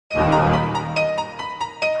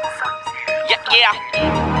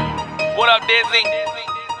Yeah. What up, Dizzy?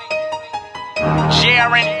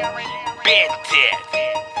 Sharon. Bitch.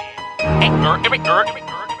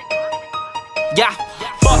 Yeah.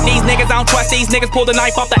 Fuck these niggas, I don't trust these niggas. Pull the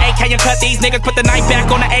knife off the AK and cut these niggas. Put the knife back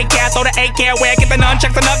on the AK, I throw the AK away. Get the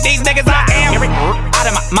nunchucks enough these niggas. I am out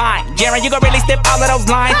of my mind. Jaren, you gon' really slip all of those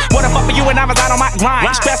lines. What the fuck for you and I was out on my grind.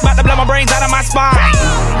 Stressed about to blow my brains out of my spine.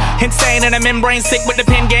 Insane in the membrane, sick with the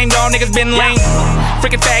pen game. Y'all niggas been lame.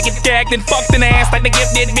 Freaking faggot, gagged and fucked in the ass like the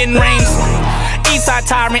gift did been rains. Eastside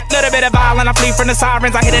tyrant, little bit of violence. I flee from the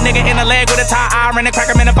sirens. I hit a nigga in the leg with a tie iron and crack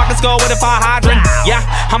him in the fucking skull with a fire hydrant. Yeah,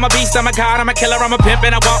 I'm a beast, I'm a god, I'm a killer, I'm a pimp,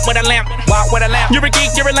 and I walk with a lamp. Walk with a lamp. You're a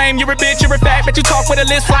geek, you're a lame, you're a bitch, you're a fag, but you talk with a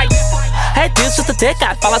list like, hey, this is the dick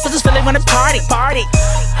I follow, so just feel it when it's party.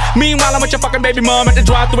 Meanwhile, I'm with your fucking baby mom at the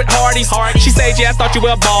drive-thru at Hardee's. She said, yeah, I thought you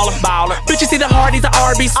were a baller. Bitch, you see the Hardee's, the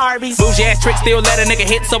Arby's. Bougie ass trick still let a nigga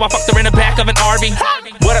hit, so I fucked her in the back of an RV.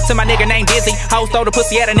 What up to my nigga named Dizzy? Hoes throw the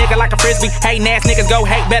pussy at a nigga like a frisbee. Hatin' ass niggas go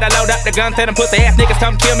hate, better load up the gun, tell them pussy ass niggas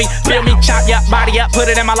come kill me. Feel me, chop ya, body up,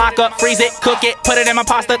 put it in my lockup, freeze it, cook it, put it in my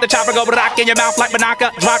pasta, the chopper go rock in your mouth like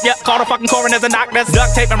Banaka. Drop ya, call the fucking coroners and doctors,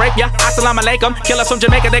 duct tape and rape ya. Assalamu alaikum, killers from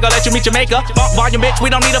Jamaica, they gon' let you meet Jamaica. Fuck volume, bitch,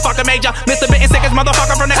 we don't need a fucking major. Mr. Bitten sickest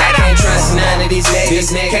motherfucker from the I can't trust none of these niggas,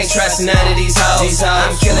 can't trust none of these hoes.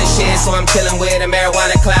 I'm killing shit, so I'm killing with a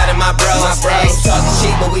marijuana cloud in my bros. Ain't talking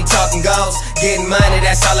cheap, but we talking goals. Getting money,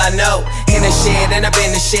 that's all I know. In the shit, and I've been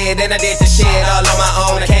the shit, and I did the shit all on my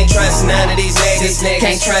own. I can't trust none of these niggas,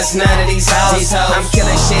 can't trust none of these hoes. I'm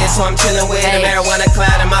killing shit, so I'm chilling with a marijuana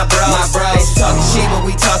cloud in my bros. Ain't talking cheap, but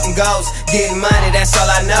we talking goals. Getting money, that's all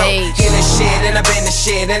I know. In the shit, and I've been the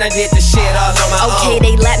shit, and I did the shit all on my own. Okay,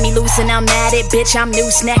 they let me loose and I'm at it, bitch. I'm new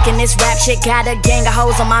snacking this rap shit. Got a gang of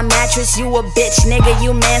hoes on my mattress. You a bitch, nigga.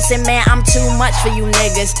 You mansin', man. I'm too much for you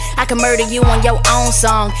niggas. I can murder you on your own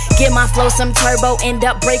song. Give my flow some turbo, end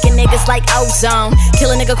up breaking niggas like ozone.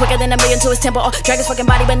 Kill a nigga quicker than a million to his temple. Drag his fucking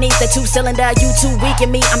body beneath the two-cylinder. You too weak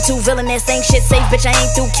and me, I'm too villainous. Ain't shit safe, bitch. I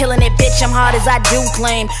ain't through killing it, bitch. I'm hard as I do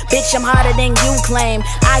claim. Bitch, I'm harder than you claim.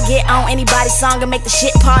 I get on anybody's song and make the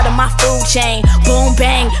shit part of my food chain. Boom,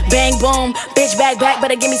 bang, bang, boom. Bitch, back,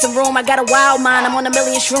 better give me some room. I got a wild mind, I'm on a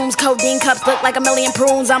million shrooms. Codeine cups look like a million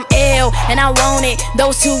prunes. I'm ill, and I want it.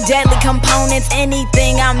 Those two deadly components.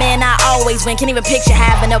 Anything I'm in, I always win. Can't even picture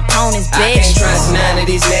having opponents, bitch. I can't trust none of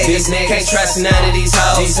these niggas, can't trust none of these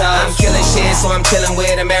hoes. I'm killing shit, so I'm chilling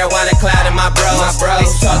with a marijuana cloud in my bros. Ain't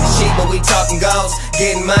talking cheap, but we talking goals.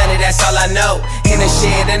 Getting money, that's all I know. In the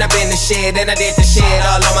shit, and I've been the shit, and I did the shit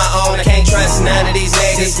all on my own. I can't trust none of these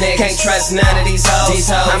niggas, can't trust none of these hoes.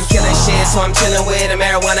 I'm killing shit, so I'm chilling with a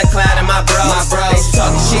marijuana cloud in my bros. Ain't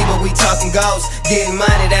talking cheap, but we talking goals. Getting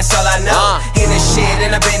money, that's all I know. In the shit,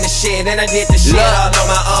 and I've been the shit, and I did the shit all on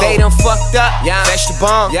my own. They done fucked up, fetch the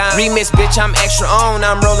bomb. Remix, bitch, I'm extra on.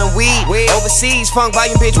 I'm rolling weed. Overseas, funk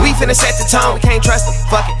volume, bitch, we finna set the tone. We can't trust them,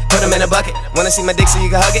 fuck it, put them in a bucket. Wanna see my dick so you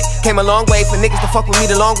can hug it? Came a long way for niggas to fuck with me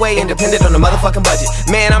the long way. Independent on the motherfucking budget.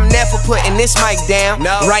 Man, I'm never putting this mic down.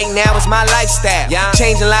 Right now it's my lifestyle.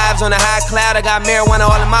 Changing lives on a high cloud. I got marijuana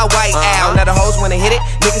all in my white owl. Now the hoes wanna hit it.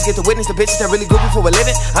 Niggas get to witness the bitches that really groupie for a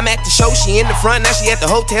living. I'm at the show, she in the front, now she at the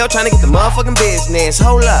hotel trying to get the motherfucking business.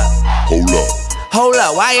 Hold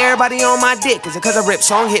up, why everybody on my dick? Is it cause I rip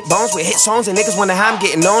song, hit bones with hit songs and niggas wonder how I'm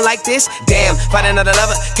getting on like this? Damn, find another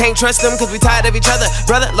lover, can't trust them cause we tired of each other.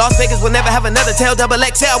 Brother, Las Vegas will never have another. Tell double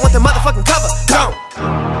XL, I want the motherfucking cover. Come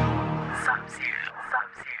on.